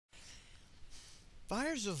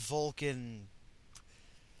Fires of Vulcan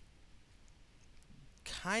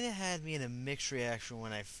kind of had me in a mixed reaction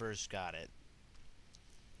when I first got it.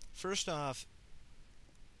 First off,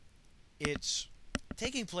 it's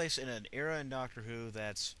taking place in an era in Doctor Who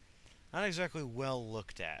that's not exactly well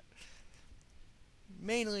looked at.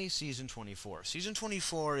 Mainly season 24. Season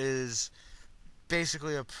 24 is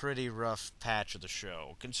basically a pretty rough patch of the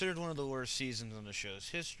show, considered one of the worst seasons in the show's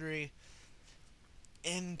history,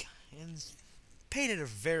 and painted a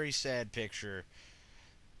very sad picture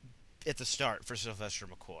at the start for Sylvester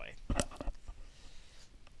McCoy.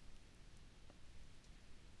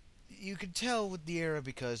 You could tell with the era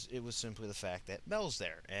because it was simply the fact that Mel's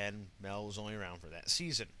there, and Mel was only around for that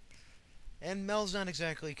season. And Mel's not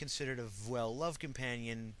exactly considered a well-loved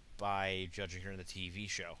companion by judging her in the TV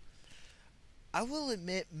show. I will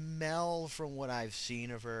admit, Mel, from what I've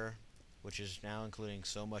seen of her, which is now including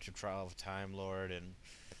so much of Trial of a Time Lord and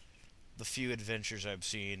the few adventures I've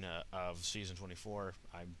seen of season 24,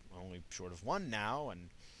 I'm only short of one now, and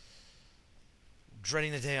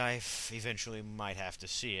dreading the day I eventually might have to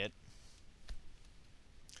see it.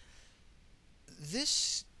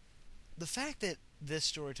 The fact that this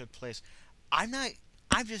story took place, I'm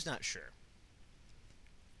just not sure.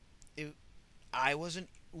 It, I wasn't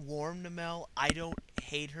warm to Mel. I don't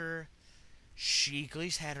hate her. She at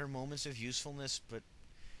least had her moments of usefulness, but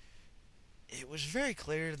it was very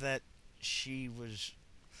clear that she was,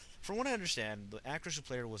 from what I understand, the actress who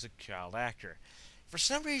played her was a child actor. For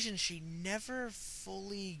some reason, she never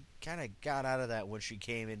fully kind of got out of that when she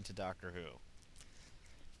came into Doctor Who.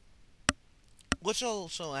 Let's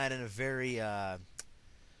also add in a very,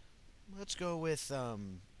 let's go with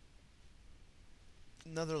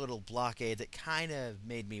another little blockade that kind of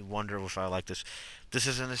made me wonder if I like this. This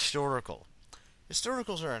is an historical.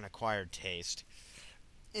 Historicals are an acquired taste.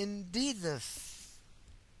 Indeed,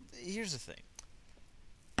 here's the thing.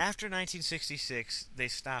 After 1966, they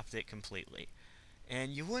stopped it completely.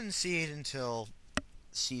 And you wouldn't see it until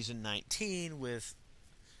season 19 with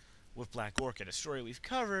Black Orchid, a story we've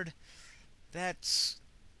covered that's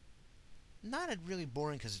not really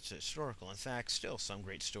boring because it's historical. In fact, still some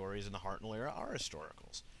great stories in the Hartnell era are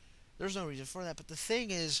historicals. There's no reason for that. But the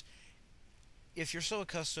thing is, if you're so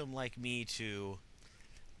accustomed like me to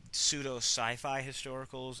pseudo sci-fi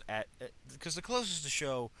historicals, because the closest the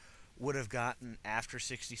show would have gotten after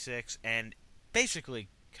 66, and basically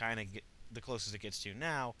kind of the closest it gets to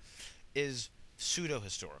now, is pseudo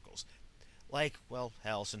historicals. Like, well,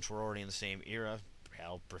 hell, since we're already in the same era,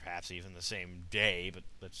 hell, perhaps even the same day, but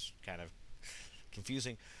that's kind of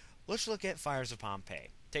confusing. Let's look at Fires of Pompeii.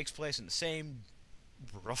 Takes place in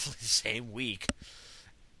roughly the same week,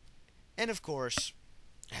 and of course,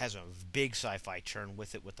 has a big sci-fi turn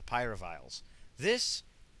with it with the Pyroviles. This,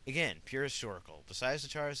 again, pure historical. Besides the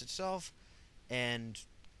TARDIS itself, and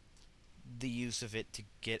the use of it to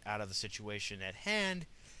get out of the situation at hand,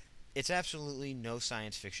 it's absolutely no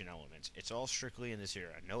science fiction elements. It's all strictly in this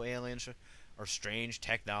era. No aliens or strange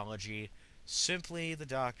technology. Simply the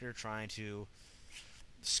Doctor trying to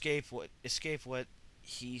escape what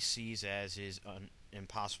he sees as his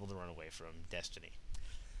impossible to run away from destiny.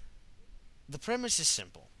 The premise is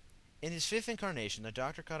simple. In his fifth incarnation, the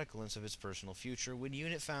Doctor caught a glimpse of his personal future when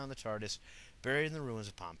UNIT found the TARDIS buried in the ruins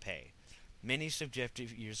of Pompeii. Many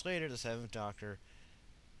subjective years later, the Seventh Doctor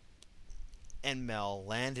and Mel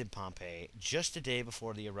land in Pompeii just a day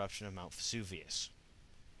before the eruption of Mount Vesuvius.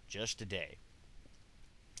 Just a day.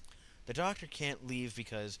 The Doctor can't leave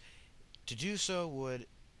because to do so would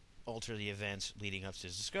alter the events leading up to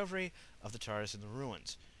his discovery of the TARDIS in the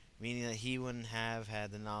ruins, meaning that he wouldn't have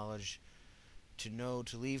had the knowledge to know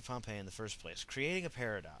to leave Pompeii in the first place, creating a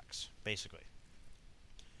paradox, basically.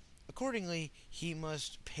 Accordingly, he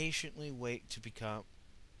must patiently wait to become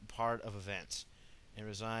part of events and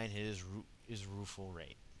resign his rueful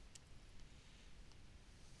rate.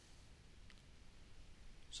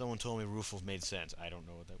 Someone told me rueful made sense. I don't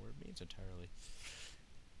know what that word means entirely.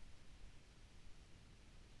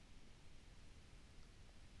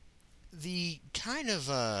 The kind of,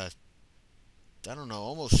 I don't know,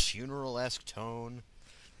 almost funeral-esque tone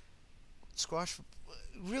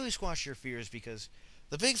really squashed your fears, because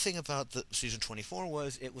the big thing about the season 24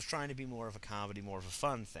 was it was trying to be more of a comedy, more of a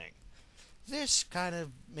fun thing. This kind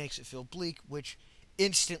of makes it feel bleak, which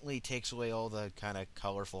instantly takes away all the kind of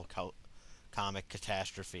colorful comic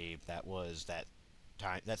catastrophe that was that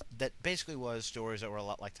time. That basically was stories that were a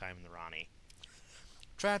lot like Time in the Ronnie.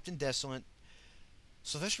 Trapped and desolate,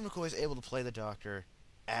 Sylvester McCoy is able to play the Doctor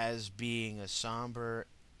as being a somber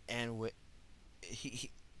and he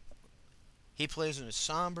plays in a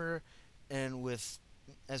somber and with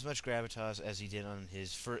as much gravitas as he did on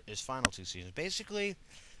his final two seasons. Basically,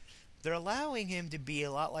 they're allowing him to be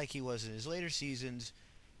a lot like he was in his later seasons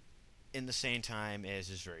in the same time as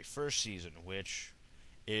his very first season, which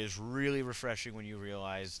is really refreshing when you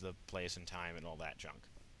realize the place and time and all that junk.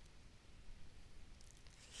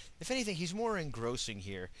 If anything, he's more engrossing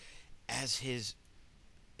here as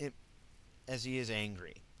as he is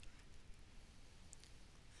angry.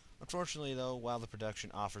 Unfortunately, though, while the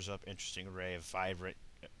production offers up interesting array of vibrant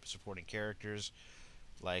supporting characters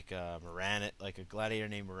like a gladiator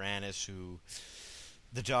named Moranis, who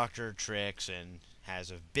the Doctor tricks and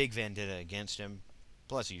has a big vendetta against him.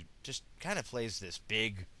 Plus, he just kind of plays this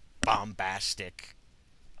big, bombastic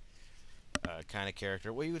kind of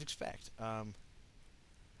character. What you would expect.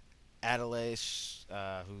 Adelaide,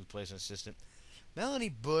 who plays an assistant. Melanie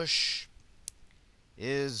Bush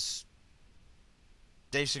is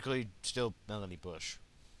basically still Melanie Bush.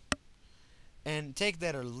 And take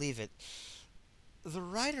that or leave it. The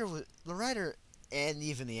writer, and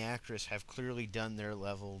even the actress have clearly done their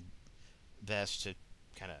level best to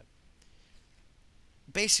kind of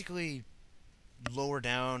basically lower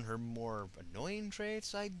down her more annoying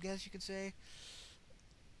traits, I guess you could say.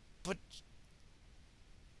 But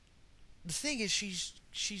the thing is,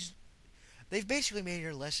 she's they've basically made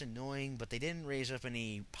her less annoying, but they didn't raise up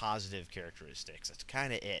any positive characteristics. That's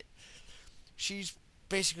kind of it. She's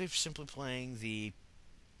basically simply playing the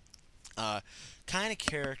kind of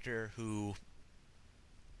character who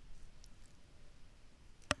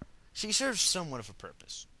she serves somewhat of a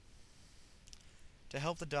purpose to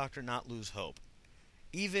help the Doctor not lose hope,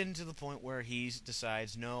 even to the point where he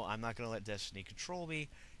decides, no, I'm not going to let destiny control me.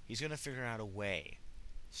 He's going to figure out a way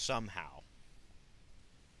somehow.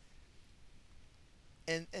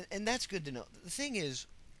 And that's good to know. The thing is,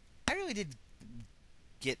 I really did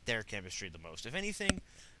get their chemistry the most. If anything,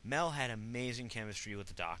 Mel had amazing chemistry with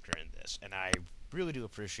the Doctor in this, and I really do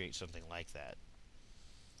appreciate something like that.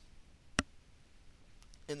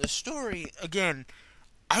 In the story, again,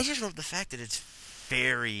 I just love the fact that it's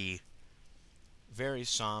very, very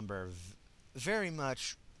somber, very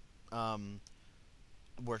much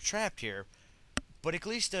we're trapped here, but at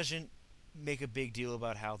least doesn't make a big deal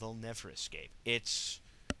about how they'll never escape. It's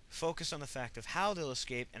focused on the fact of how they'll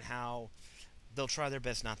escape and how they'll try their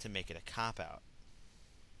best not to make it a cop-out.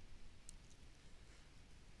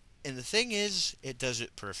 And the thing is, it does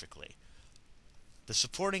it perfectly. The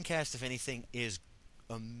supporting cast, if anything, is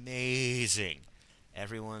amazing.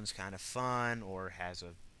 Everyone's kind of fun or has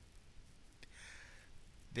a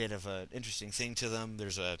bit of an interesting thing to them.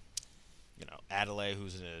 There's Adelaide,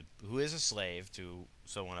 who is a slave to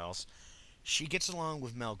someone else. She gets along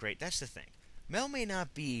with Mel great. That's the thing. Mel may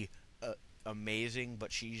not be amazing,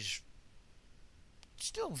 but she's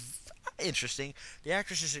still interesting. The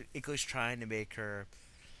actress is at least trying to make her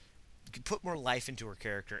put more life into her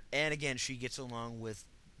character, and again, she gets along with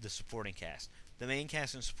the supporting cast. The main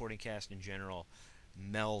cast and supporting cast in general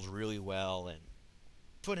meld really well and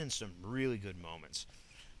put in some really good moments,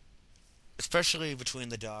 especially between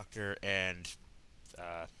the Doctor and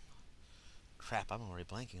I'm already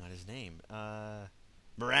blanking on his name.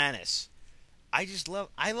 Moranis. I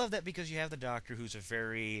love that because you have the Doctor, who's a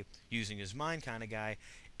very using his mind kind of guy,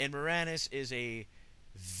 and Moranis is a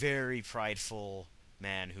very prideful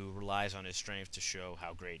man who relies on his strength to show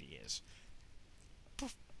how great he is.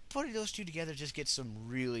 Putting those two together just gets some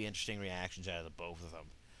really interesting reactions out of the both of them.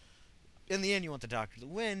 In the end, you want the Doctor to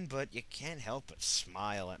win, but you can't help but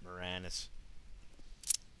smile at Moranis.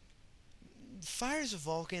 Fires of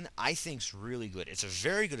Vulcan, I think, is really good. It's a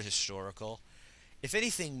very good historical. If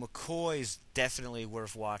anything, McCoy's definitely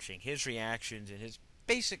worth watching. His reactions and his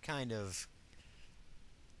basic kind of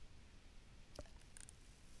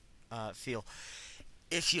feel.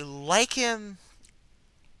 If you like him,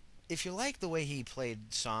 if you like the way he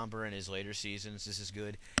played somber in his later seasons, this is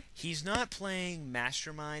good. He's not playing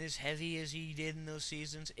Mastermind as heavy as he did in those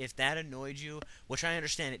seasons. If that annoyed you, which I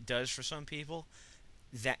understand it does for some people,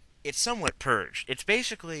 that it's somewhat purged. It's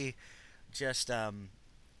basically just a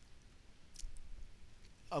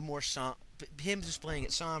more him just playing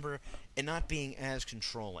it somber and not being as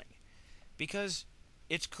controlling, because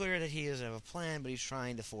it's clear that he doesn't have a plan, but he's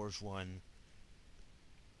trying to forge one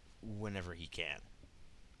whenever he can.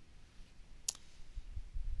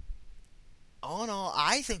 All in all,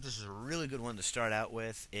 I think this is a really good one to start out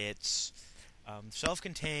with. It's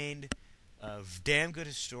self-contained, damn good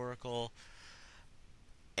historical,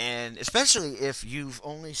 and especially if you've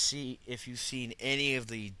seen any of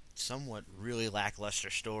the somewhat really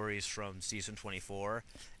lackluster stories from season 24,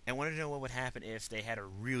 and wanted to know what would happen if they had a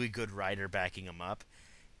really good writer backing them up,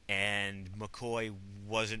 and McCoy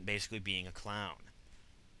wasn't basically being a clown.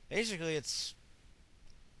 Basically, it's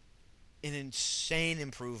an insane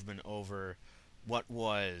improvement over what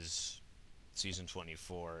was season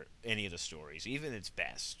 24, any of the stories, even its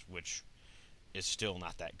best, which is still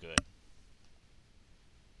not that good.